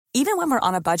Even when we're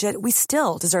on a budget, we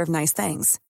still deserve nice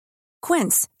things.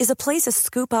 Quince is a place to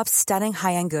scoop up stunning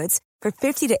high-end goods for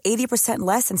 50 to 80%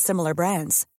 less than similar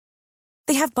brands.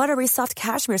 They have buttery soft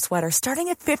cashmere sweaters starting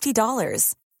at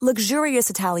 $50, luxurious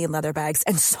Italian leather bags,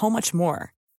 and so much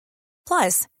more.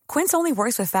 Plus, Quince only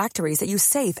works with factories that use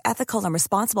safe, ethical, and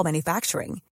responsible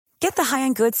manufacturing. Get the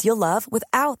high-end goods you'll love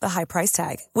without the high price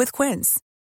tag with Quince.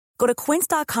 Go to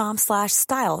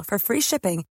quince.com/style for free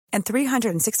shipping and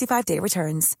 365-day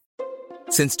returns.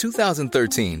 Since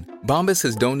 2013, Bombas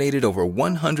has donated over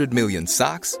 100 million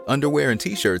socks, underwear, and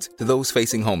T-shirts to those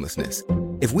facing homelessness.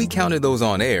 If we counted those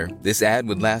on air, this ad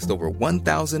would last over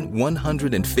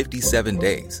 1,157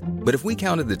 days. But if we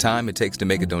counted the time it takes to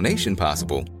make a donation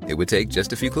possible, it would take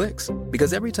just a few clicks.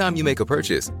 Because every time you make a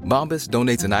purchase, Bombas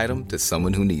donates an item to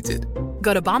someone who needs it.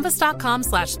 Go to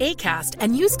bombas.com/ACAST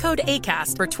and use code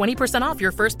ACAST for 20% off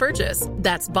your first purchase.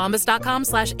 That's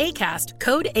bombas.com/ACAST,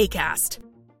 code ACAST.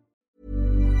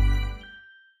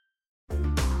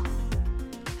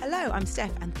 Hello, I'm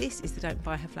Steph, and this is the Don't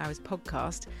Buy Her Flowers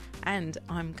podcast, and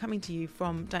I'm coming to you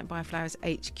from Don't Buy Her Flowers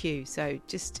HQ, so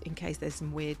just in case there's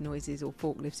some weird noises or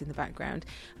forklifts in the background.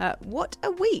 What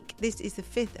a week! This is the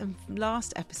fifth and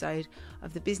last episode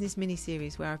of the business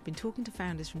mini-series where I've been talking to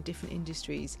founders from different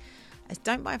industries. As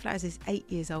Don't Buy Her Flowers is 8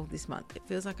 years old this month, it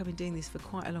feels like I've been doing this for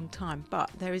quite a long time,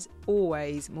 but there is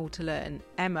always more to learn.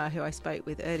 Emma, who I spoke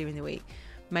with earlier in the week,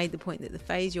 made the point that the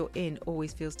phase you're in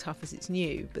always feels tough as it's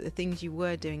new, but the things you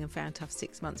were doing and found tough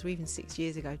 6 months or even 6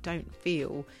 years ago don't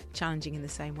feel challenging in the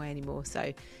same way anymore.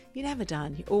 So you're never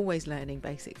done, you're always learning,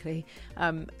 basically.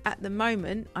 At the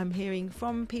moment, I'm hearing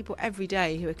from people every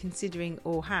day who are considering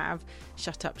or have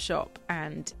shut up shop,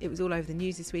 and it was all over the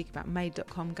news this week about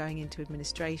Made.com going into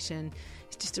administration.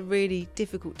 It's just a really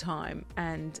difficult time,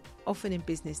 and often in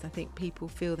business I think people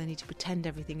feel they need to pretend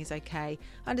everything is okay,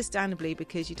 understandably,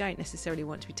 because you don't necessarily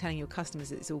want to be telling your customers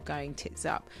that it's all going tits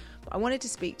up. But I wanted to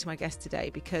speak to my guest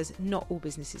today because not all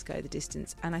businesses go the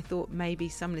distance, and I thought maybe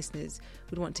some listeners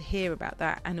would want to hear about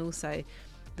that, and also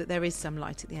that there is some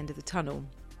light at the end of the tunnel.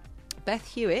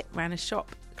 Beth Huett ran a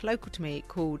shop local to me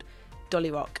called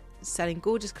Dolly Rock, selling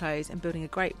gorgeous clothes and building a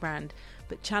great brand,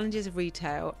 but challenges of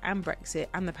retail and Brexit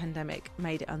and the pandemic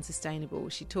made it unsustainable.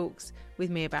 She talks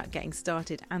with me about getting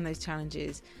started and those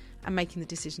challenges and making the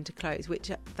decision to close,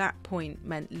 which at that point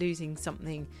meant losing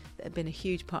something that had been a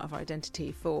huge part of our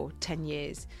identity for 10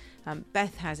 years.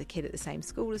 Beth has a kid at the same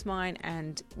school as mine,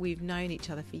 and we've known each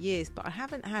other for years, but I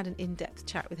haven't had an in-depth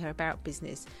chat with her about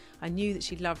business. I knew that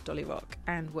she loved Dolly Rock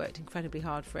and worked incredibly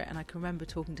hard for it, and I can remember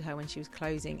talking to her when she was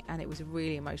closing, and it was a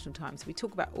really emotional time. So we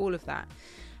talk about all of that.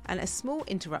 And a small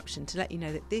interruption to let you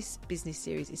know that this business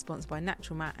series is sponsored by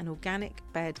Natural Mat, an organic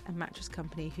bed and mattress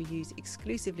company who use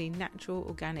exclusively natural,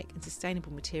 organic and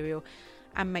sustainable material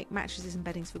and make mattresses and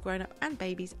beddings for grown-up and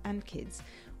babies and kids,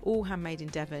 all handmade in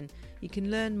Devon. You can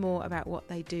learn more about what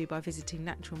they do by visiting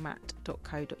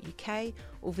naturalmat.co.uk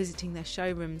or visiting their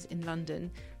showrooms in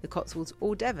London, the Cotswolds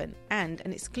or Devon. And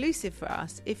an exclusive for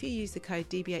us, if you use the code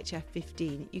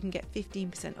DBHF15, you can get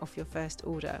 15% off your first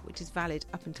order, which is valid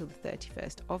up until the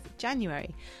 31st of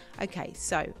January. Okay,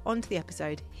 so on to the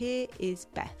episode. Here is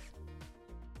Beth.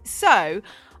 So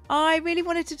I really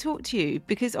wanted to talk to you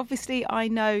because obviously I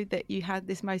know that you had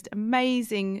this most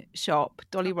amazing shop,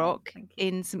 Dolly Rock,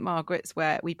 in St Margaret's,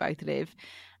 where we both live,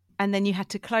 and then you had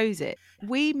to close it.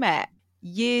 We met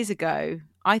years ago.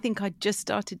 I think I just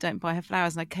started Don't Buy Her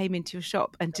Flowers, and I came into your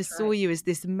shop and just saw you as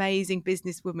this amazing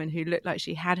businesswoman who looked like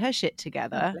she had her shit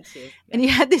together. Bless you. Yeah. And you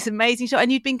had this amazing shop,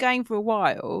 and you'd been going for a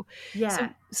while. Yeah.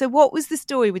 So what was the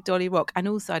story with Dolly Rock? And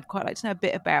also I'd quite like to know a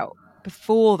bit about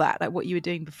before that, like what you were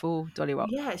doing before Dolly Rock.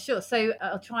 Yeah, sure. So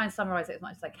I'll try and summarise it as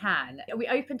much as I can. We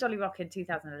opened Dolly Rock in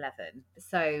 2011.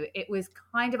 So it was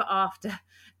kind of after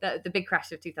the big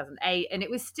crash of 2008. And it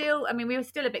was still, I mean, we were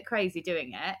still a bit crazy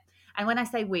doing it. And when I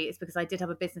say we, it's because I did have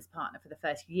a business partner for the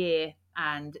first year,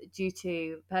 and due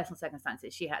to personal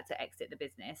circumstances, she had to exit the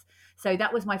business. So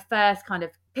that was my first kind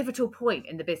of pivotal point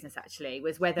in the business, actually,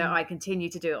 was whether I continue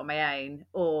to do it on my own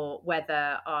or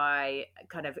whether I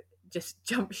kind of just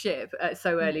jump ship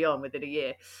so early on within a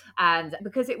year. And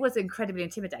because it was incredibly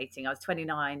intimidating, I was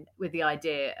 29 with the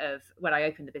idea of when I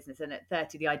opened the business, and at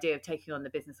 30, the idea of taking on the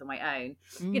business on my own,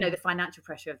 you know, the financial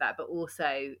pressure of that, but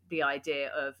also the idea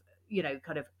of, you know,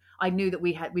 kind of, I knew that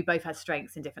we both had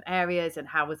strengths in different areas, and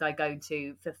how was I going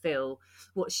to fulfill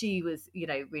what she was,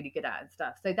 really good at and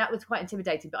stuff. So that was quite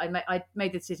intimidating, but I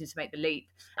made the decision to make the leap.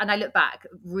 And I look back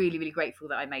really, really grateful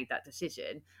that I made that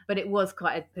decision. But it was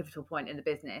quite a pivotal point in the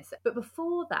business. But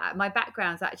before that, my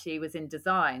background actually was in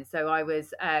design. So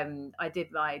I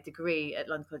did my degree at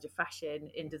London College of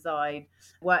Fashion in design,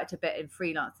 worked a bit in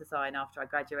freelance design after I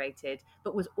graduated,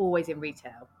 but was always in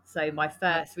retail. So my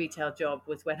first retail job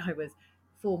was when I was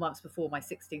 4 months before my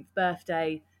 16th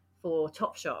birthday for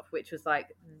Topshop, which was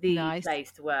like the Nice.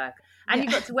 place to work. And you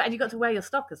got to wear your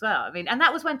stock as well. I mean, and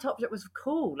that was when Topshop was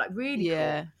cool, like really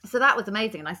cool. So that was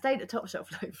amazing. And I stayed at Topshop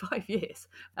for like 5 years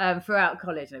throughout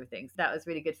college and everything. So that was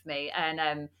really good for me.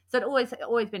 And so I'd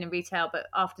always been in retail. But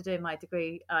after doing my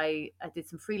degree, I did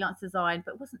some freelance design,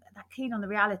 but wasn't that keen on the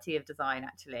reality of design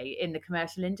actually in the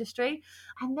commercial industry.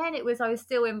 And then I was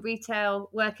still in retail,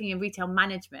 working in retail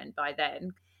management by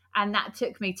then. And that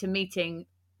took me to meeting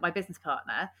my business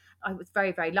partner. I was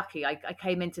very, very lucky. I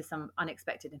came into some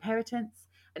unexpected inheritance,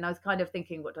 and I was kind of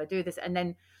thinking, what do I do with this? And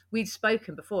then we'd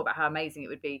spoken before about how amazing it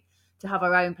would be to have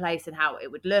our own place and how it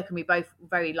would look. And we both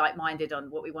very like-minded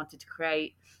on what we wanted to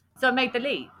create. So I made the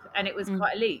leap, and it was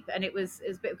quite a leap, and it was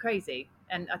a bit crazy.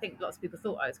 And I think lots of people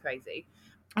thought I was crazy.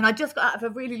 And I just got out of a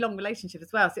really long relationship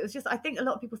as well. So it was just, I think a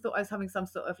lot of people thought I was having some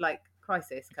sort of like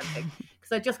crisis kind of thing.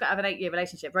 Because I just got out of an 8-year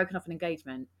relationship, broken off an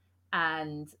engagement.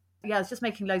 And I was just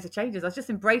making loads of changes. I was just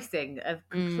embracing a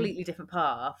completely different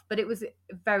path, but it was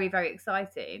very, very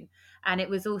exciting. And it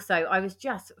was also, I was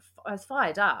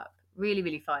fired up, really,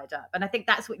 really fired up. And I think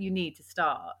that's what you need to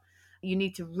start. You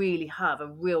need to really have a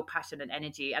real passion and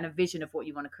energy and a vision of what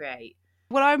you want to create.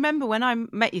 Well, I remember when I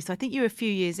met you, so I think you were a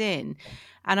few years in,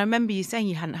 and I remember you saying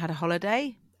you hadn't had a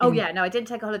holiday. Oh, yeah. No, I didn't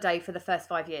take a holiday for the first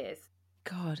 5 years.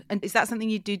 God. And is that something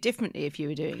you'd do differently if you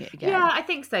were doing it again? Yeah, I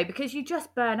think so, because you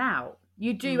just burn out.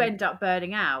 You do end up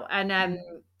burning out. And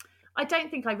I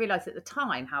don't think I realised at the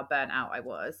time how burnt out I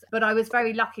was. But I was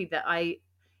very lucky that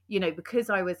because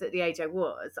I was at the age I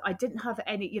was, I didn't have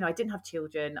any, I didn't have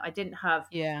children. I didn't have,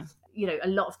 a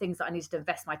lot of things that I needed to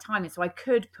invest my time in. So I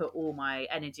could put all my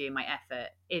energy and my effort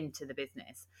into the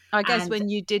business. I guess when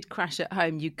you did crash at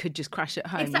home, you could just crash at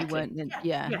home. Exactly. You weren't,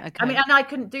 Okay. I mean, and I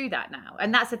couldn't do that now.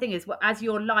 And that's the thing is, as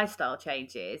your lifestyle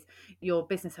changes, your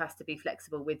business has to be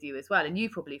flexible with you as well. And you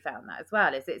probably found that as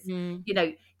well.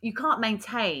 You can't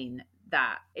maintain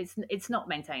that. It's not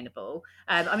maintainable.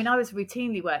 I mean, I was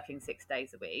routinely working 6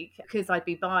 days a week because I'd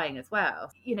be buying as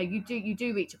well. You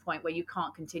do reach a point where you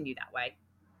can't continue that way.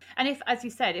 And if, as you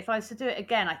said, if I was to do it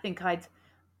again, I think I'd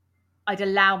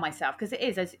allow myself, because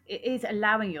it is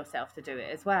allowing yourself to do it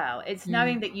as well. It's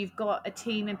knowing that you've got a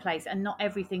team in place and not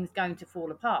everything's going to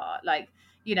fall apart. Like,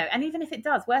 and even if it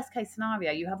does, worst case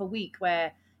scenario, you have a week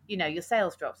where, your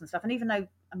sales drops and stuff. And even though,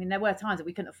 I mean, there were times that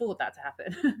we couldn't afford that to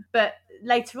happen, but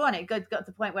later on it got to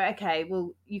the point where, okay,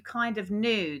 well, you kind of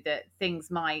knew that things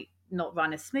might not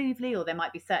run as smoothly, or there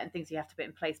might be certain things you have to put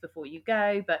in place before you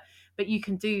go, but you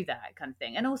can do that kind of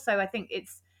thing. And also I think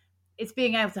it's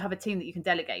being able to have a team that you can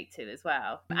delegate to as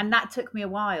well. And that took me a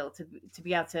while to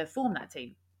be able to form that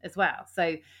team as well.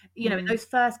 So, in those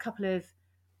first couple of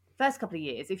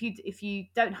years, if you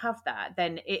don't have that,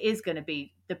 then it is going to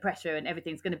be the pressure and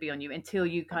everything's going to be on you until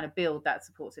you kind of build that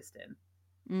support system.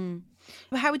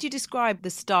 How would you describe the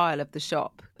style of the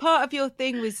shop? Part of your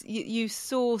thing was you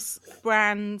source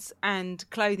brands and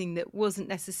clothing that wasn't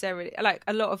necessarily, like,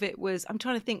 a lot of it was, I'm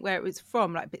trying to think where it was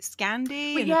from, like a bit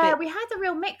Scandi. We had a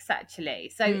real mix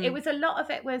actually. So it was, a lot of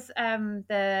it was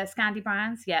the Scandi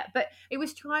brands, but it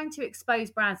was trying to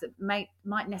expose brands that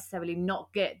might necessarily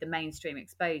not get the mainstream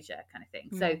exposure kind of thing.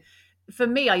 So for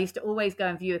me, I used to always go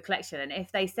and view a collection, and if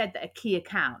they said that a key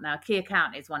account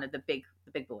is one of the big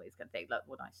boys kind of thing. Like,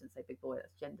 well, I shouldn't say big boy,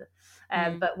 that's gender.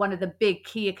 But one of the big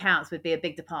key accounts would be a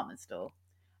big department store.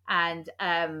 And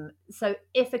so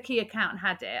if a key account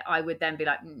had it, I would then be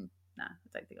like, no, I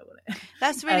don't think I want it.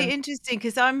 That's really interesting,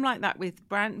 because I'm like that with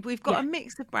brand. We've got a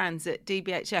mix of brands at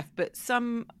DBHF, but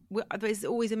there's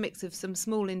always a mix of some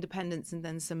small independents and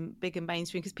then some bigger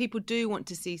mainstream, because people do want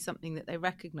to see something that they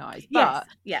recognise. But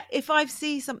if I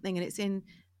see something and it's in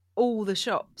all the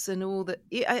shops and all the,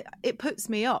 it puts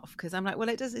me off, because I'm like, well,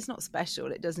 it's not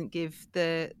special. It doesn't give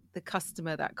the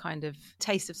customer that kind of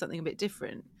taste of something a bit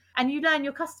different. And you learn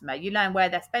your customer. You learn where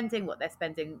they're spending, what they're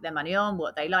spending their money on,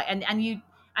 what they like,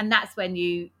 and that's when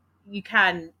you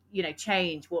can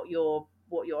change what you're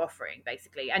offering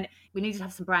basically. And we need to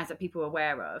have some brands that people are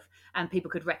aware of and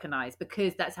people could recognize,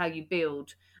 because that's how you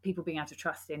build people being able to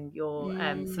trust in your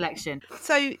selection.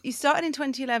 So you started in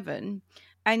 2011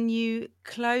 and you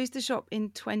closed the shop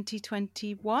in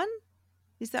 2021.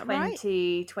 Is that right?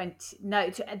 2020, no,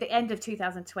 at the end of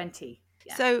 2020.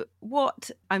 Yeah. So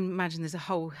what, I imagine there's a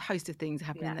whole host of things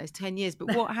happening in those 10 years,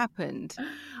 but what happened?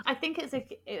 I think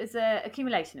it was a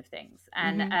accumulation of things,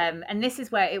 and Mm-hmm. and this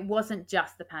is where it wasn't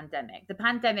just the pandemic. The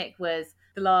pandemic was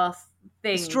the last The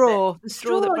thing straw, the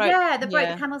straw that straw, broke. yeah, that broke the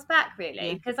Yeah, camel's back, really.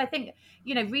 yeah, Because I think,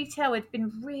 retail had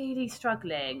been really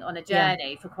struggling on a yeah.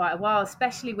 journey for quite a while,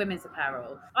 especially women's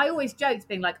apparel. I always joked,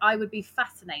 being like, I would be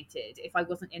fascinated if I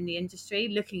wasn't in the industry,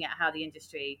 looking at how the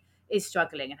industry is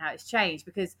struggling and how it's changed,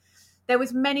 because there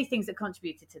was many things that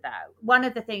contributed to that. One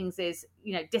of the things is,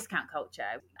 discount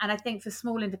culture. And I think for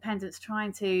small independents,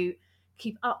 trying to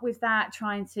keep up with that,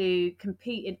 trying to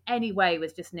compete in any way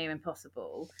was just near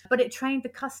impossible. But it trained the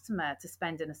customer to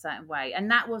spend in a certain way. And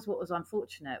that was what was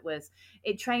unfortunate, was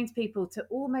it trained people to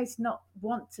almost not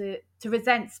want to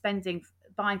resent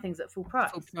buying things at full price.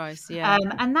 Full price, yeah.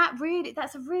 And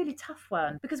that's a really tough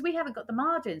one, because we haven't got the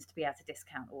margins to be able to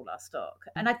discount all our stock.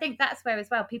 And I think that's where as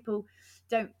well people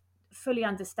don't fully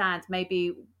understand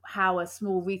maybe how a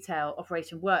small retail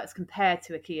operation works compared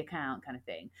to a key account kind of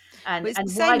thing, and But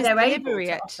it's the why same as they're able delivery,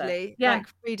 to actually, offer. Yeah, like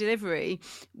free delivery,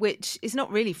 which is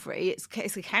not really free.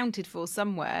 It's accounted for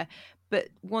somewhere, but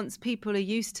once people are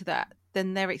used to that,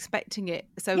 then they're expecting it.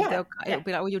 So it'll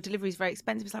be like, well, your delivery is very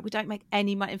expensive. It's like, we don't make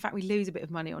any money. In fact, we lose a bit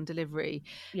of money on delivery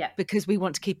because we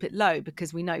want to keep it low,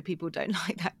 because we know people don't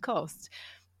like that cost.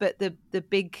 But the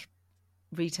big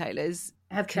retailers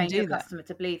have can trained do your that. customer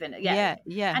to believe in it. Yeah.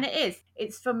 And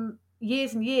it's from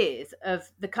years and years of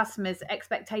the customer's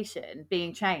expectation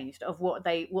being changed of what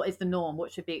is the norm,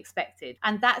 what should be expected.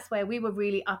 And that's where we were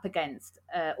really up against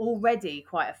already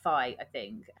quite a fight, I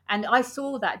think. And I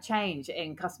saw that change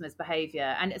in customers'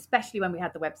 behavior, and especially when we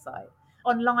had the website.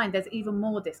 Online, there's even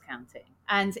more discounting,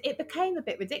 and it became a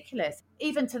bit ridiculous,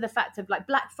 even to the fact of like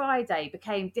Black Friday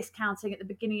became discounting at the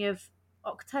beginning of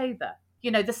October.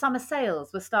 The summer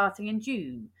sales were starting in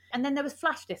June, and then there was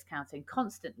flash discounting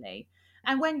constantly.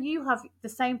 And when you have the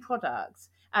same products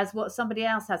as what somebody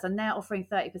else has and they're offering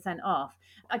 30% off,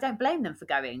 I don't blame them for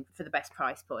going for the best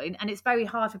price point. And it's very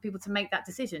hard for people to make that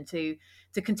decision to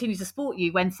continue to support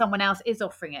you when someone else is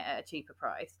offering it at a cheaper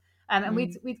price. And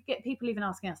we'd get people even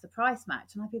asking us to price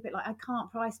match. And I'd be a bit like, I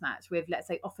can't price match with, let's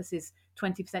say, Office's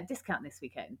 20% discount this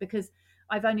weekend, because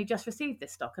I've only just received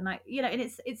this stock. And and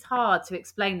it's hard to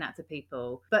explain that to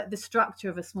people. But the structure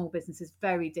of a small business is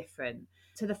very different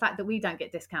to the fact that we don't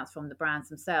get discounts from the brands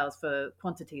themselves for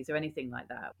quantities or anything like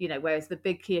that, whereas the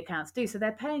big key accounts do. So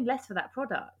they're paying less for that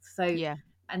product. So,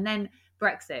 and then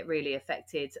Brexit really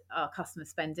affected our customer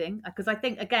spending, because I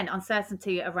think, again,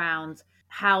 uncertainty around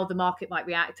how the market might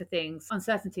react to things,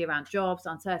 uncertainty around jobs,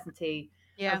 uncertainty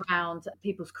around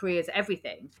people's careers,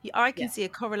 everything. I can see a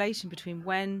correlation between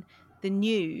when the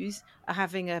news are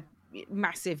having a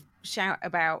massive shout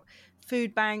about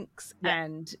food banks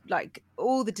and like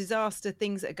all the disaster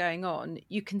things that are going on.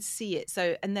 You can see it.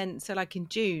 So like in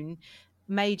June,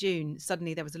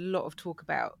 suddenly there was a lot of talk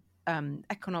about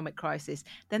economic crisis.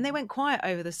 Then they went quiet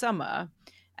over the summer,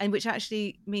 and which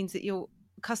actually means that your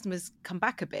customers come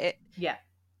back a bit.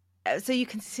 So you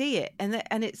can see it,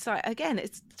 and it's like, again,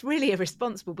 it's really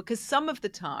irresponsible, because some of the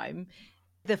time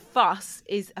the fuss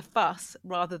is a fuss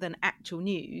rather than actual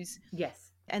news.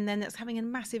 And then that's having a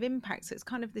massive impact. So it's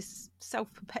kind of this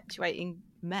self-perpetuating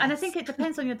mess. And I think it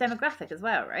depends on your demographic as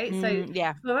well, right? So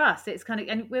for us, it's kind of,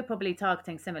 and we're probably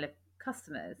targeting similar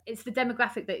customers. It's the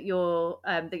demographic that your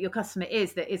customer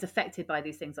that is affected by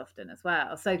these things often as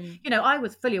well. So I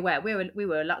was fully aware we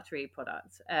were a luxury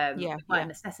product, by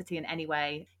necessity in any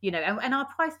way, and our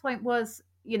price point was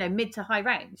mid to high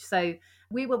range. So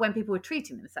we were when people were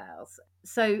treating themselves.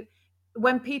 So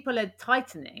when people are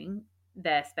tightening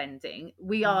their spending,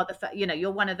 we are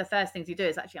you're one of the first things you do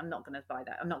is actually, I'm not going to buy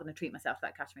that. I'm not going to treat myself to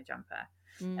that cashmere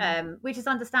jumper, which is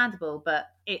understandable. But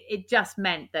it just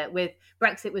meant that with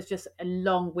Brexit was just a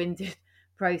long-winded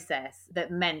process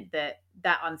that meant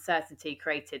that uncertainty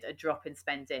created a drop in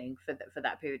spending for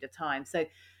that period of time. So,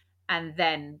 and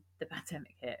then the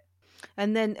pandemic hit.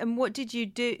 And what did you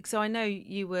do? So I know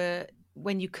you were,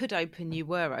 when you could open, you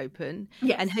were open.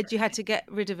 Yes. And had you had to get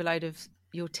rid of a load of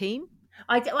your team?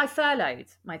 I furloughed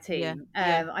my team.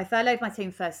 I furloughed my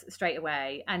team first straight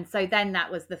away. And so then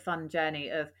that was the fun journey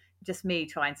of just me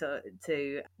trying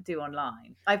to do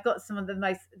online. I've got some of the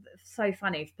most so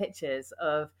funny pictures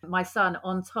of my son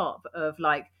on top of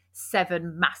like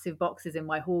 7 massive boxes in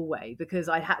my hallway because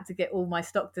I had to get all my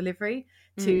stock delivery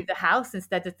to the house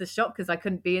instead of the shop because I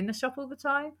couldn't be in the shop all the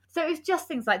time. So it was just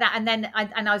things like that. And then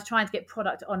I was trying to get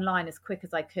product online as quick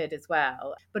as I could as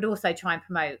well, but also try and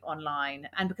promote online.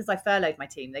 And because I furloughed my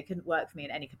team, they couldn't work for me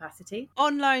in any capacity.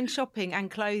 Online shopping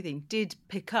and clothing did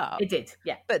pick up. It did,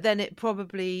 yeah. But then it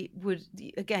probably would,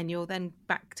 again, you're then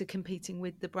back to competing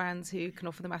with the brands who can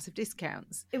offer the massive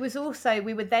discounts. It was also,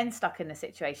 we were then stuck in a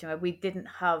situation where we didn't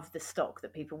have the stock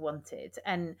that people wanted.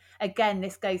 And again,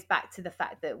 this goes back to the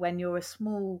fact that when you're a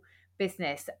small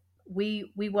business,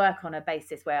 we work on a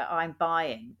basis where I'm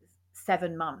buying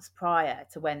 7 months prior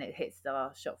to when it hits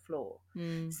our shop floor.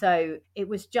 So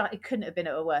it couldn't have been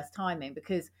at a worse timing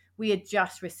because we had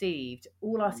just received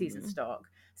all our season stock.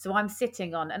 So I'm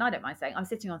sitting on, and I don't mind saying, I'm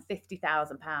sitting on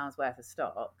 £50,000 worth of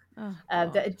stock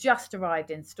that had just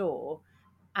arrived in store,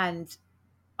 and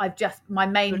my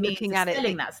main means of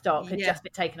selling that stock had just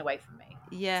been taken away from me.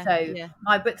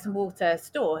 My bricks and mortar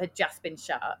store had just been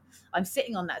shut. I'm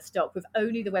sitting on that stock with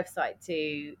only the website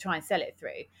to try and sell it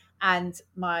through, and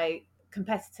my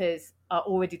competitors are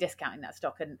already discounting that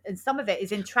stock, and some of it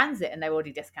is in transit and they're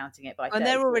already discounting it by 30%. And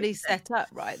they're already set up,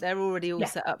 right? They're already all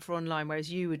set up for online,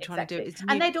 whereas you were trying to do it.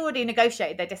 And they'd already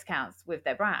negotiated their discounts with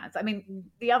their brands. I mean,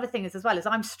 the other thing is as well is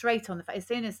I'm straight on as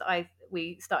soon as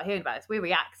we start hearing about this, we're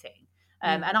reacting.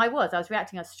 And I was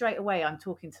reacting straight away. I'm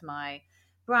talking to my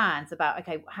brands about,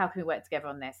 okay, how can we work together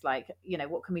on this? Like,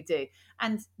 what can we do?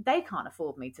 And they can't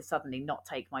afford me to suddenly not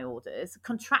take my orders.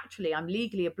 Contractually, I'm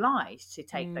legally obliged to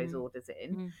take those orders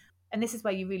in. And this is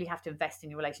where you really have to invest in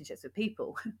your relationships with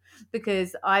people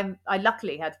because I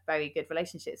luckily had very good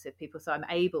relationships with people. So I'm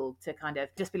able to kind of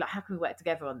just be like, how can we work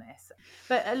together on this?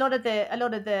 But a lot of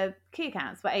the key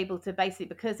accounts were able to basically,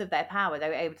 because of their power, they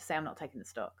were able to say, I'm not taking the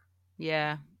stock.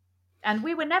 Yeah. And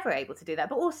we were never able to do that.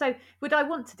 But also, would I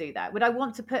want to do that? Would I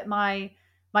want to put my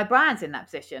brands in that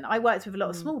position? I worked with a lot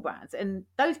of small brands, and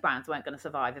those brands weren't going to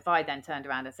survive if I then turned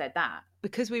around and said that.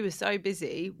 Because we were so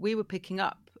busy, we were picking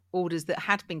up orders that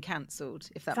had been cancelled,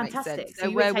 if that makes sense. So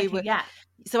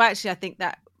So actually, I think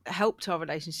that helped our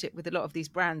relationship with a lot of these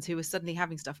brands who were suddenly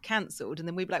having stuff cancelled, and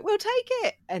then we'd be like, we'll take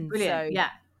it. And brilliant.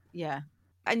 Yeah.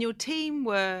 And your team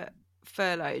were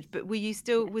furloughed, but did you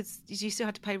still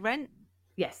have to pay rent?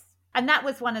 Yes. And that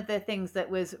was one of the things that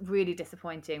was really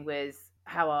disappointing, was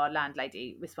how our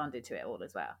landlady responded to it all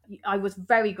as well. I was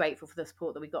very grateful for the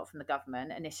support that we got from the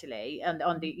government initially, and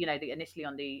on the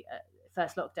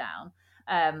first lockdown.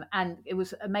 And it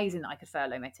was amazing that I could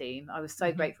furlough my team. I was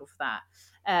so grateful for that.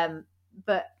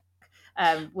 That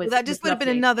just would have been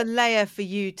another layer for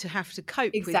you to have to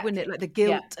cope with, wouldn't it? Like the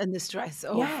guilt and the stress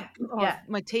of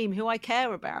my team, who I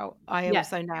care about, I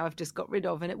also now have just got rid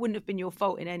of, and it wouldn't have been your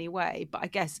fault in any way. But I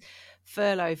guess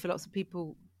furlough for lots of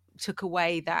people took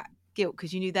away that guilt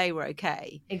because you knew they were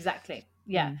okay. Exactly.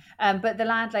 Yeah. But the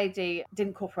landlady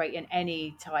didn't cooperate in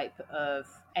any type of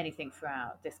anything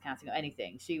throughout, discounting or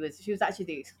anything. She was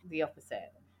actually the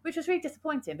opposite, which was really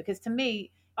disappointing because to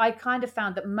me, I kind of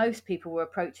found that most people were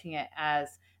approaching it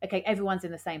as, okay, everyone's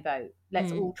in the same boat.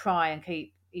 Let's all try and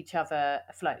keep each other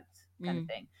afloat kind of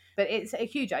thing. But it's a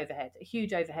huge overhead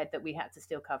that we had to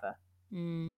still cover.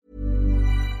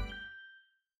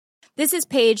 This is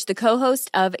Paige, the co-host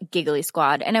of Giggly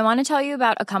Squad, and I want to tell you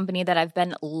about a company that I've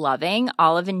been loving,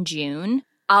 Olive & June.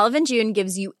 Olive & June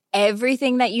gives you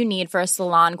everything that you need for a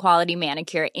salon-quality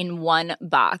manicure in one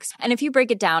box. And if you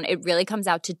break it down, it really comes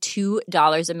out to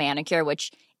 $2 a manicure, which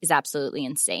is absolutely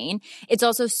insane. It's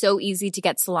also so easy to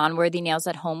get salon-worthy nails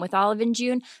at home with Olive &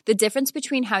 June. The difference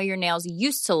between how your nails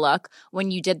used to look when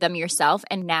you did them yourself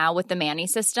and now with the Mani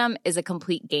system is a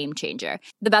complete game changer.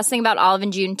 The best thing about Olive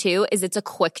 & June, too, is it's a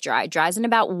quick dry. Dries in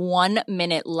about 1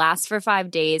 minute, lasts for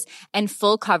 5 days, and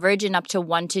full coverage in up to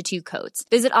 1 to 2 coats.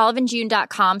 Visit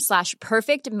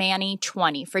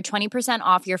oliveandjune.com/perfectmani20 for 20%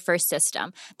 off your first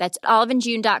system. That's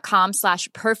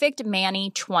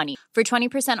oliveandjune.com/perfectmani20 for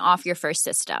 20% off your first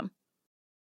system.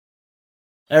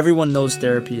 Everyone knows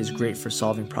therapy is great for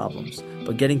solving problems,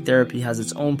 but getting therapy has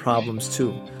its own problems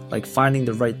too, like finding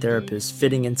the right therapist,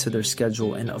 fitting into their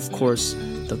schedule, and of course,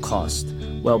 the cost.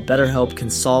 Well, BetterHelp can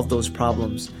solve those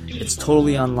problems. It's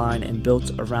totally online and built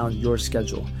around your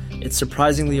schedule. It's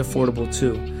surprisingly affordable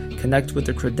too. Connect with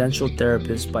a credentialed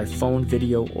therapist by phone,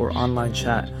 video, or online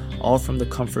chat, all from the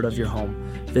comfort of your home.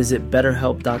 Visit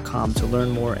BetterHelp.com to learn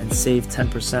more and save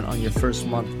 10% on your first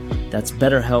month. That's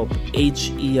BetterHelp,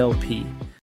 H-E-L-P.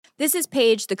 This is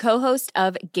Paige, the co-host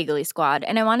of Giggly Squad,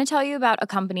 and I want to tell you about a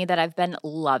company that I've been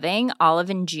loving,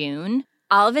 Olive & June.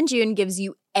 Olive & June gives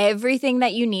you everything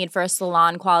that you need for a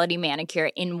salon-quality manicure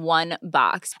in one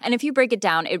box. And if you break it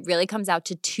down, it really comes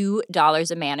out to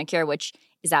 $2 a manicure, which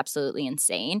is absolutely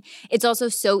insane. It's also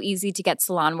so easy to get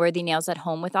salon-worthy nails at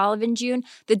home with Olive & June.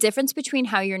 The difference between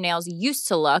how your nails used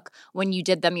to look when you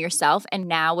did them yourself and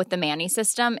now with the Mani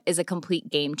system is a complete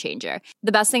game changer.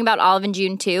 The best thing about Olive &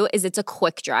 June too is it's a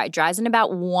quick dry. Dries in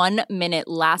about 1 minute,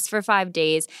 lasts for 5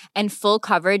 days, and full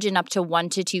coverage in up to 1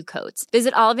 to 2 coats.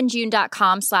 Visit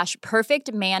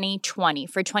oliveandjune.com/perfectmani20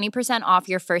 for 20% off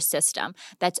your first system.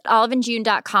 That's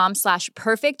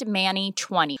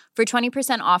oliveandjune.com/perfectmani20 for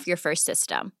 20% off your first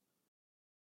system.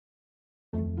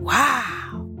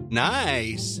 Wow.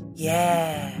 Nice.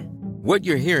 Yeah. What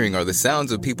you're hearing are the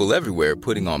sounds of people everywhere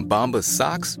putting on Bombas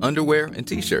socks, underwear, and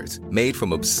T-shirts made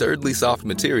from absurdly soft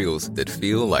materials that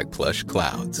feel like plush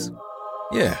clouds.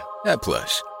 Yeah, that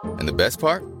plush. And the best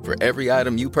part? For every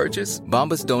item you purchase,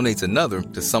 Bombas donates another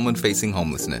to someone facing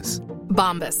homelessness.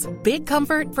 Bombas. Big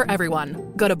comfort for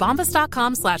everyone. Go to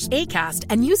bombas.com/ACAST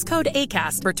and use code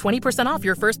ACAST for 20% off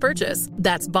your first purchase.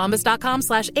 That's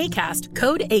bombas.com/ACAST.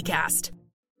 Code ACAST.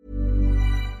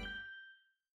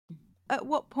 At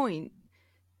what point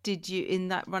did you, in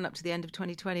that run up to the end of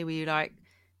 2020, were you like,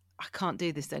 I can't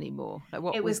do this anymore? Like,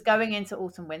 what It was going into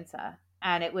autumn winter,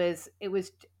 and it was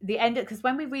the end, because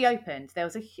when we reopened, there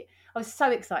was I was so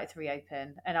excited to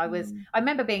reopen, and I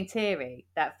remember being teary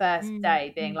that first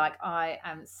day, being like, I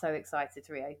am so excited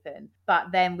to reopen.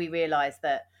 But then we realized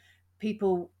that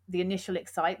the initial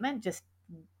excitement just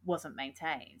wasn't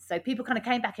maintained. So people kind of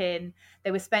came back in,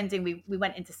 they were spending, we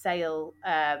went into sale,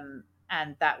 and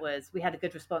we had a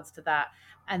good response to that.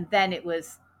 And then it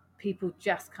was people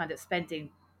just kind of spending,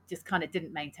 just kind of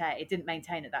didn't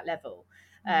maintain at that level.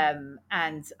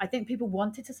 And I think people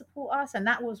wanted to support us, and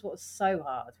that was what was so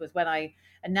hard, was when I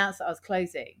announced that I was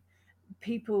closing,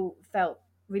 people felt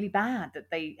really bad that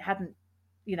they hadn't,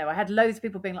 I had loads of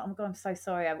people being like, oh my God, I'm so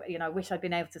sorry, I wish I'd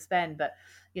been able to spend, but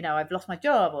I've lost my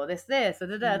job, or this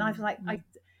and I was like,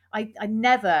 I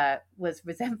never was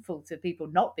resentful to people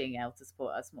not being able to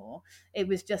support us more. It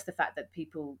was just the fact that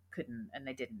people couldn't, and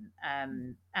they didn't.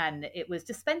 And it was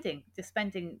just spending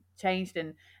changed,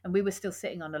 and we were still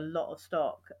sitting on a lot of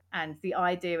stock. And the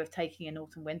idea of taking an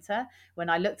autumn winter, when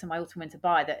I looked at my autumn winter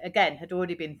buy, that again had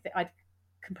already been, I'd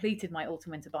completed my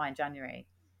autumn winter buy in January,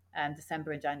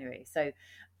 December and January. So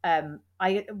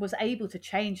I was able to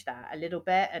change that a little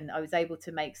bit, and I was able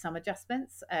to make some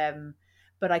adjustments.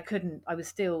 But I was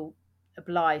still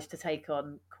obliged to take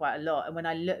on quite a lot. And when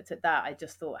I looked at that, I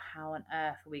just thought, how on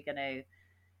earth are we going to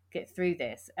get through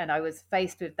this? And I was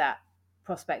faced with that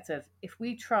prospect of, if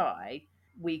we try,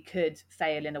 we could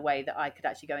fail in a way that I could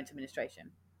actually go into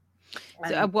administration.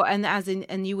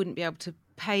 And you wouldn't be able to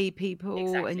pay people,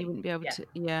 exactly. And you wouldn't be able to,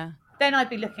 Then I'd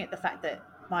be looking at the fact that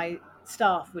my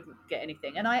staff wouldn't get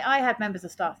anything. And I had members of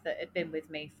staff that had been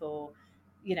with me for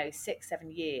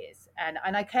 6-7 years,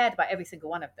 and I cared about every single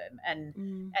one of them,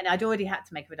 and I'd already had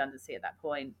to make a redundancy at that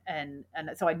point, and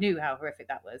so I knew how horrific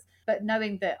that was. But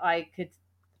knowing that I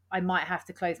might have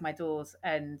to close my doors,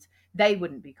 and they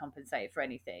wouldn't be compensated for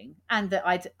anything, and that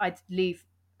I'd leave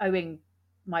owing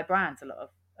my brands a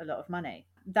lot of money,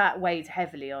 that weighed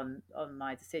heavily on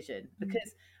my decision,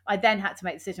 because I then had to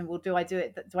make the decision, well, do I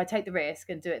take the risk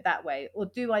and do it that way, or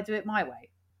do I do it my way?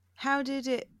 How did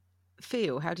it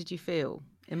feel? How did you feel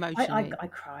emotionally? I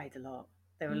cried a lot.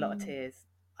 There were a lot of tears.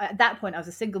 At that point, I was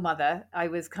a single mother. I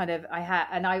was kind of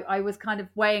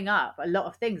weighing up a lot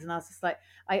of things, and I was just like,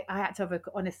 I had to have an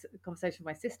honest conversation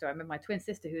with my sister. I remember my twin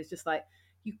sister, who was just like,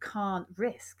 you can't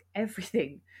risk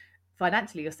everything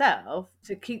financially yourself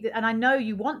to keep and I know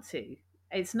you want to.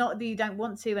 It's not that you don't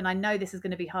want to, and I know this is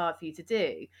going to be hard for you to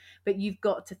do, but you've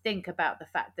got to think about the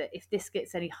fact that if this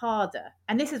gets any harder,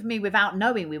 and this is me without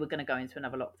knowing we were going to go into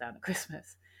another lockdown at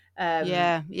Christmas.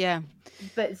 Yeah.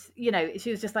 But she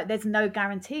was just like, there's no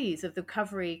guarantees of the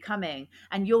recovery coming,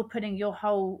 and you're putting your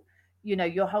whole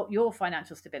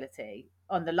financial stability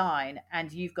on the line, and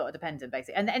you've got a dependent,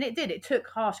 basically. And it took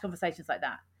harsh conversations like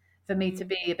that for me to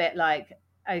be a bit like,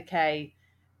 okay,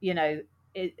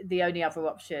 the only other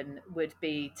option would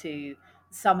be to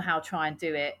somehow try and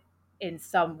do it in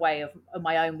some way of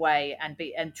my own way,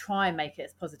 and try and make it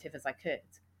as positive as I could.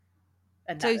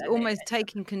 And so it's almost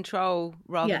taking control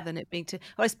rather than it being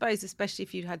I suppose, especially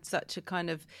if you had such a kind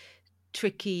of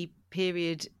tricky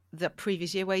period the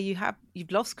previous year where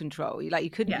you've lost control. You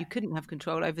couldn't have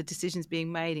control over decisions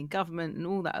being made in government and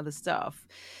all that other stuff.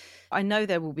 I know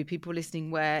there will be people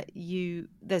listening where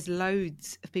there's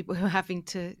loads of people who are having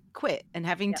to quit and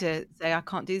having to say, I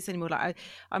can't do this anymore. Like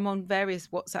I'm on various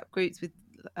WhatsApp groups with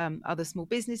other small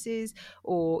businesses,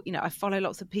 or I follow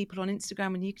lots of people on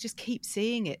Instagram, and you just keep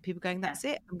seeing it. People going, that's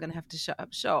it, I'm going to have to shut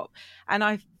up shop. And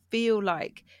I feel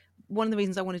like one of the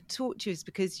reasons I want to talk to you is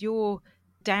because you're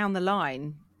down the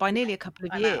line by nearly a couple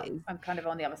of I'm out. years. I'm kind of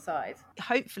on the other side.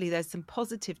 Hopefully there's some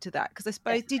positive to that, because I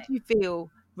suppose, did Definitely. you feel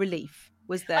relief?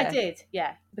 Was I there? did,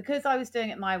 yeah. Because I was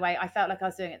doing it my way, I felt like I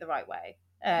was doing it the right way.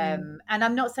 Mm, And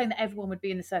I'm not saying that everyone would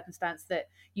be in the circumstance that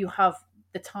you have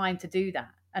the time to do that.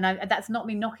 And that's not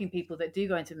me knocking people that do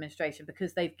go into administration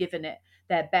because they've given it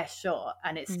their best shot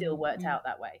and it still worked out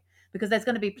that way. Because there's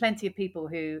going to be plenty of people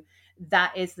who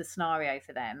that is the scenario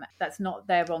for them. That's not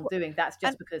their wrongdoing. That's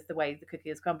just and because the way the cookie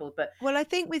has crumbled. But well, I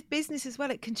think with business as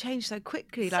well, it can change so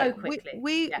quickly. so Like quickly.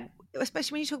 we Yeah.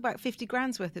 especially when you talk about 50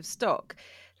 grand's worth of stock,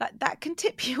 like that can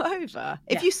tip you over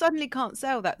if Yeah. you suddenly can't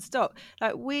sell that stock.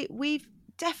 Like we've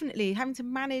definitely having to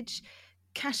manage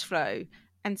cash flow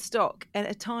and stock at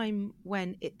a time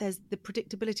when there's the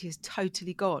predictability is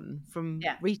totally gone from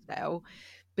Yeah. retail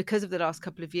because of the last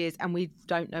couple of years, and we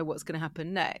don't know what's going to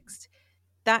happen next.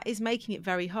 That is making it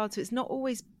very hard. So it's not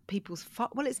always people's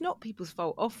fault. Well, it's not people's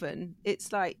fault often.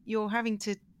 It's like you're having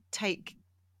to take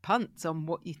punts on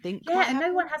what you think Yeah, might and no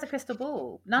happen. one has a crystal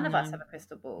ball. None of us No, have a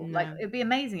crystal ball. Like, no. it'd be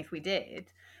amazing if we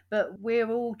did, but we're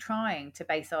all trying to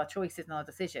base our choices and our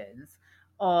decisions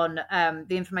on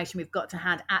the information we've got to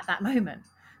hand at that moment.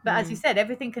 But as you said,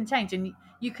 everything can change, and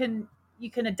you can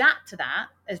adapt to that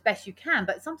as best you can.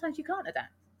 But sometimes you can't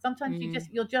adapt. Sometimes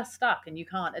you're just stuck and you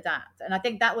can't adapt. And I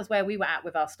think that was where we were at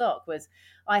with our stock. Was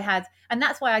and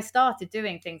that's why I started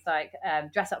doing things like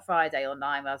Dress Up Friday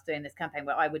online. Where I was doing this campaign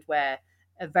where I would wear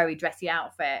a very dressy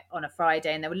outfit on a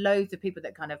Friday, and there were loads of people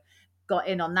that kind of got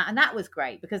in on that, and that was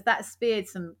great because that speared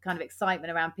some kind of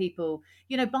excitement around people,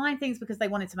 buying things because they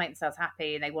wanted to make themselves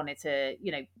happy and they wanted to,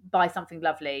 buy something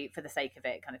lovely for the sake of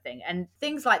it, kind of thing. And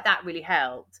things like that really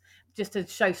helped just to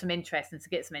show some interest and to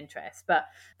get some interest, but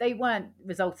they weren't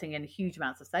resulting in huge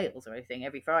amounts of sales or anything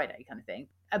every Friday, kind of thing.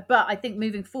 But I think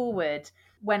moving forward,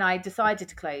 when I decided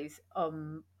to close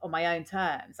on my own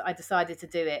terms, I decided to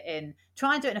do it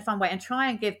try and do it in a fun way and try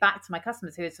and give back to my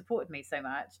customers who had supported me so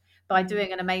much by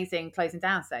doing an amazing closing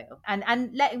down sale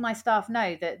and letting my staff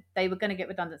know that they were going to get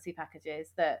redundancy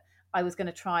packages, that I was going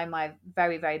to try my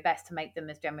very, very best to make them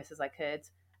as generous as I could.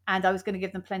 And I was going to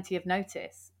give them plenty of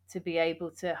notice to be able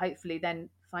to hopefully then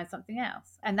find something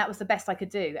else. And that was the best I could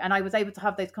do. And I was able to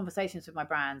have those conversations with my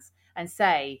brands and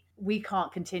say, we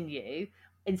can't continue.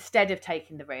 Instead of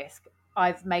taking the risk,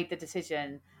 I've made the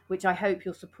decision, which I hope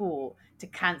you'll support, to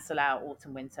cancel out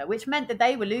autumn winter, which meant that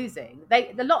they were losing.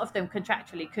 A lot of them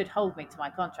contractually could hold me to my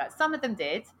contract. Some of them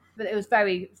did, but it was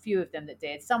very few of them that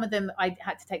did. Some of them I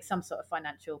had to take some sort of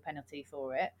financial penalty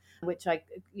for it, which I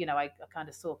kind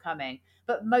of saw coming.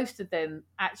 But most of them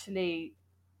actually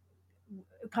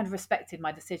kind of respected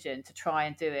my decision to try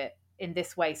and do it in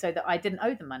this way so that I didn't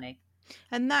owe them money.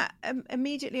 And that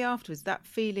immediately afterwards, that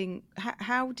feeling,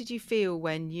 how did you feel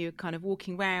when you're kind of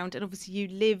walking around, and obviously you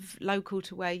live local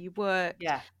to where you work,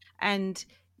 and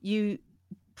you,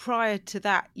 prior to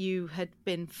that, you had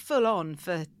been full on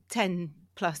for 10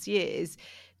 plus years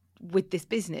with this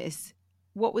business.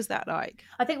 What was that like?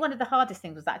 I think one of the hardest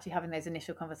things was actually having those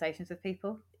initial conversations with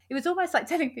people. It was almost like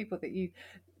telling people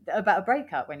about a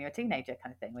breakup when you're a teenager,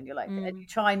 kind of thing, when you're like, and you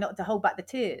try not to hold back the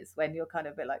tears when you're kind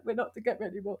of a bit like, we're not together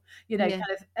anymore, kind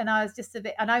of. And I was just a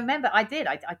bit, and I remember I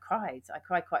cried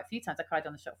quite a few times. I cried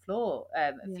on the shop floor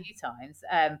a few times.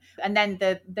 And then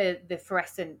the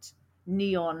fluorescent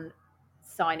neon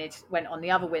signage went on the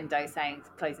other window saying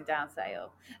closing down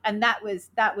sale, and that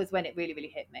was when it really,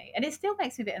 really hit me. And it still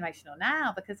makes me a bit emotional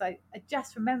now because I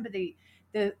just remember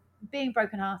the being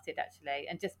brokenhearted actually,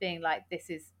 and just being like,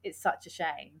 it's such a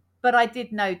shame. But I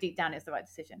did know deep down it's the right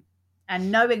decision.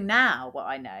 And knowing now what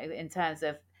I know in terms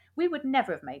of, we would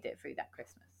never have made it through that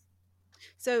Christmas.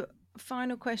 So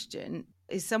final question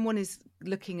is, someone is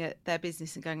looking at their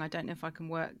business and going, I don't know if I can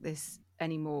work this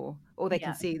anymore, or they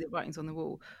can see the writing's on the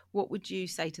wall. What would you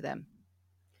say to them?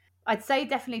 I'd say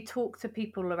definitely talk to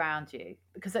people around you,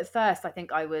 because at first I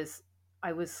think I was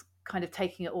kind of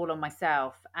taking it all on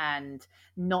myself and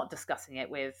not discussing it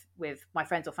with my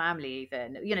friends or family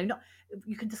even.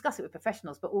 You can discuss it with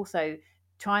professionals, but also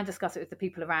try and discuss it with the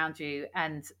people around you,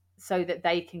 and so that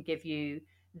they can give you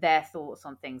their thoughts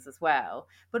on things as well.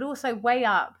 But also weigh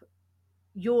up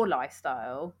your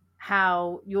lifestyle,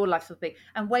 how your life will be,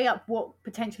 and weigh up what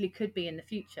potentially could be in the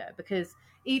future, because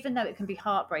even though it can be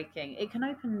heartbreaking, it can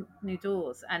open new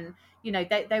doors. And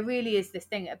there really is this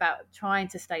thing about trying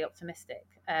to stay optimistic.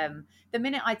 The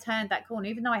minute I turned that corner,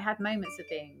 even though I had moments of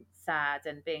being sad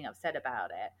and being upset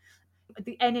about it,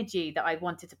 the energy that I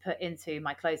wanted to put into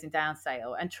my closing down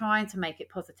sale and trying to make it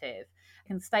positive,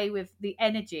 can stay with the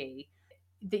energy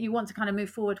that you want to kind of move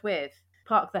forward with,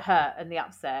 park the hurt and the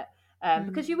upset,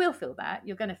 because you will feel that.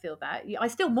 You're going to feel that. I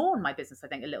still mourn my business, I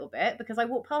think, a little bit, because I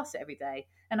walk past it every day,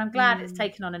 and I'm glad it's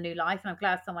taken on a new life, and I'm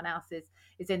glad someone else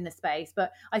is in the space.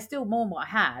 But I still mourn what I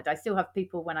had. I still have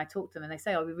people, when I talk to them, and they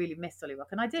say, "Oh, we really miss Dolly Rock,"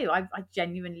 and I do. I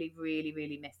genuinely, really,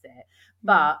 really miss it.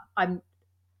 But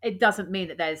it doesn't mean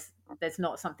that there's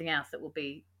not something else that will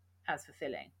be as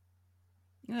fulfilling.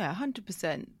 Yeah,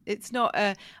 100%. It's not.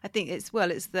 I think it's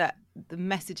that the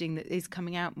messaging that is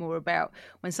coming out more about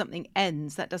when something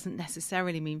ends, that doesn't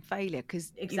necessarily mean failure,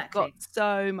 because you've got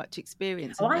so much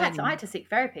experience. I had to seek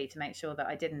therapy to make sure that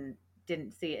I didn't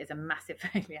see it as a massive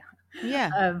failure.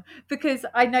 Yeah. Because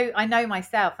I know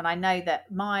myself, and I know that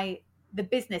the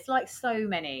business, like so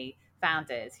many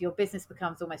founders, your business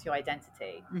becomes almost your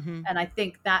identity. And I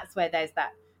think that's where there's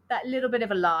that little bit of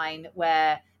a line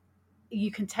where you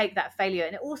can take that failure,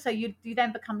 and also you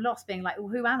then become lost, being like, well,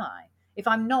 who am I if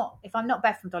I'm not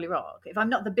Beth from Dolly Rock, if I'm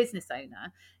not the business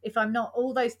owner, if I'm not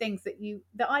all those things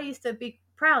that I used to be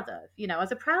proud of. I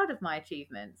was proud of my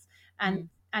achievements, and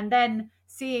then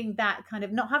seeing that kind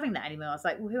of not having that anymore, I was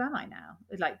like, well, who am I now?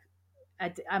 Like,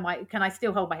 can I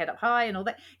still hold my head up high and all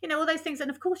that, all those things?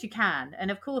 And of course you can, and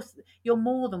of course you're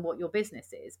more than what your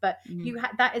business is, but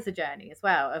that is a journey as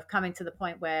well, of coming to the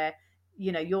point where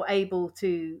you're able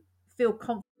to feel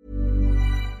confident.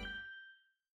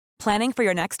 Planning for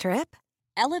your next trip?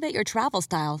 Elevate your travel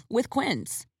style with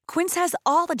Quince. Quince has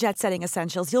all the jet-setting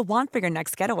essentials you'll want for your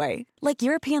next getaway, like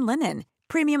European linen,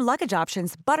 premium luggage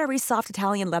options, buttery soft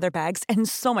Italian leather bags, and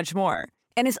so much more.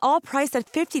 And is all priced at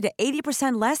 50 to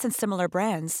 80% less than similar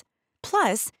brands.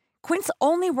 Plus, Quince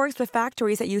only works with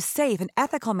factories that use safe and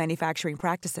ethical manufacturing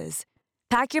practices.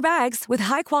 Pack your bags with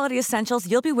high-quality essentials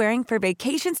you'll be wearing for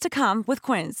vacations to come with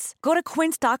Quince. Go to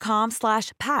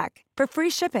quince.com/pack for free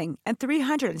shipping and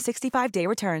 365-day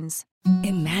returns.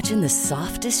 Imagine the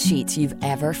softest sheets you've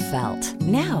ever felt.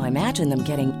 Now imagine them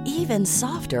getting even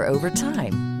softer over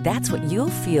time. That's what you'll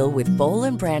feel with Boll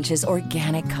 & Branch's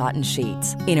organic cotton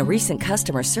sheets. In a recent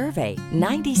customer survey,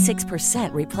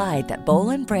 96% replied that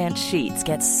Boll & Branch sheets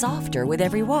get softer with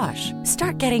every wash.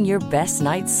 Start getting your best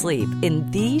night's sleep in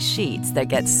these sheets that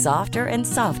get softer and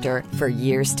softer for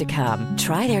years to come.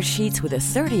 Try their sheets with a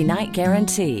 30-night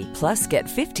guarantee. Plus, get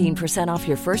 15% off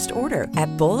your first order at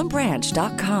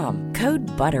bollandbranch.com. Code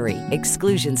BUTTERY.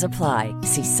 Exclusions apply.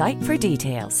 See site for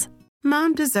details.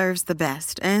 Mom deserves the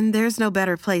best, and there's no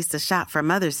better place to shop for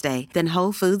Mother's Day than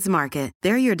Whole Foods Market.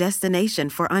 They're your destination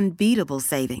for unbeatable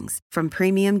savings, from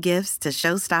premium gifts to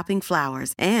show-stopping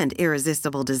flowers and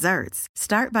irresistible desserts.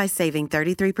 Start by saving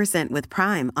 33% with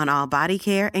Prime on all body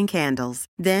care and candles.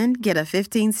 Then get a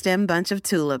 15-stem bunch of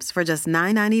tulips for just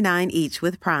 $9.99 each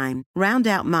with Prime. Round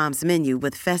out Mom's menu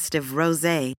with festive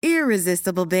rosé,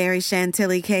 irresistible berry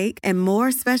chantilly cake, and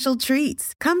more special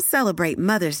treats. Come celebrate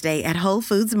Mother's Day at Whole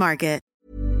Foods Market.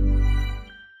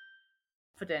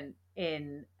 Confident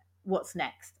in what's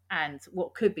next and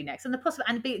what could be next, and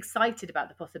and be excited about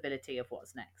the possibility of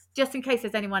what's next. Just in case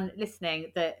there's anyone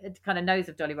listening that kind of knows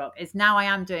of Dolly Rock, is now I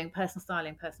am doing personal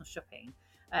styling, personal shopping.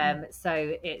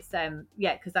 So it's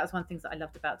because that was one of the things that I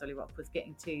loved about Dolly Rock, was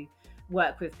getting to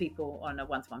work with people on a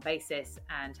one-to-one basis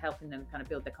and helping them kind of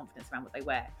build their confidence around what they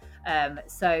wear.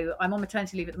 So I'm on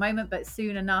maternity leave at the moment, but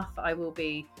soon enough I will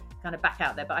be kind of back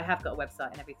out there. But I have got a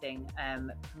website and everything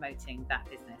promoting that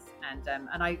business,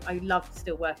 and I love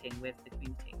still working with the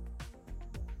community.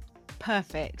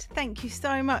 Perfect. Thank you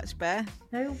so much, Beth.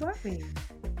 No worries.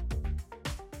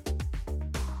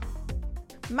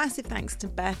 Massive thanks to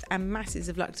Beth, and masses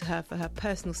of luck to her for her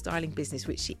personal styling business,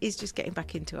 which she is just getting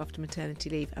back into after maternity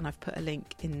leave, and I've put a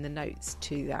link in the notes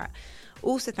to that.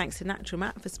 Also thanks to Natural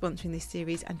Mat for sponsoring this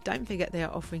series, and don't forget they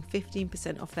are offering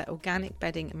 15% off their organic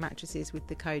bedding and mattresses with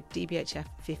the code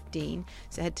DBHF15,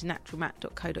 so head to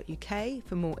naturalmat.co.uk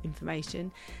for more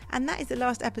information. And that is the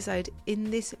last episode in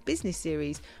this business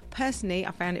series. Personally,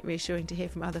 I found it reassuring to hear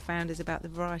from other founders about the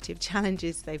variety of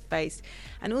challenges they've faced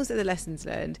and also the lessons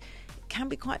learned. Can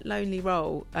be quite a lonely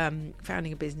role,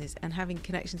 founding a business, and having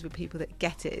connections with people that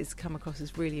get it has come across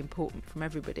as really important from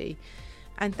everybody.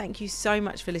 And thank you so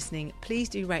much for listening. Please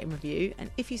do rate and review, and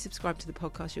if you subscribe to the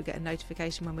podcast, you'll get a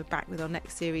notification when we're back with our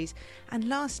next series. And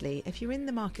lastly, if you're in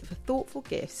the market for thoughtful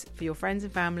gifts for your friends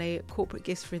and family, corporate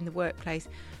gifts for in the workplace,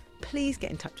 please get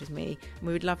in touch with me, and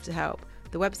we would love to help.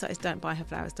 The website is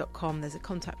don'tbuyherflowers.com. There's a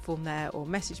contact form there, or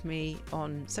message me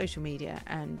on social media,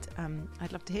 and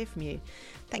I'd love to hear from you.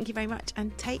 Thank you very much,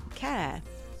 and take care.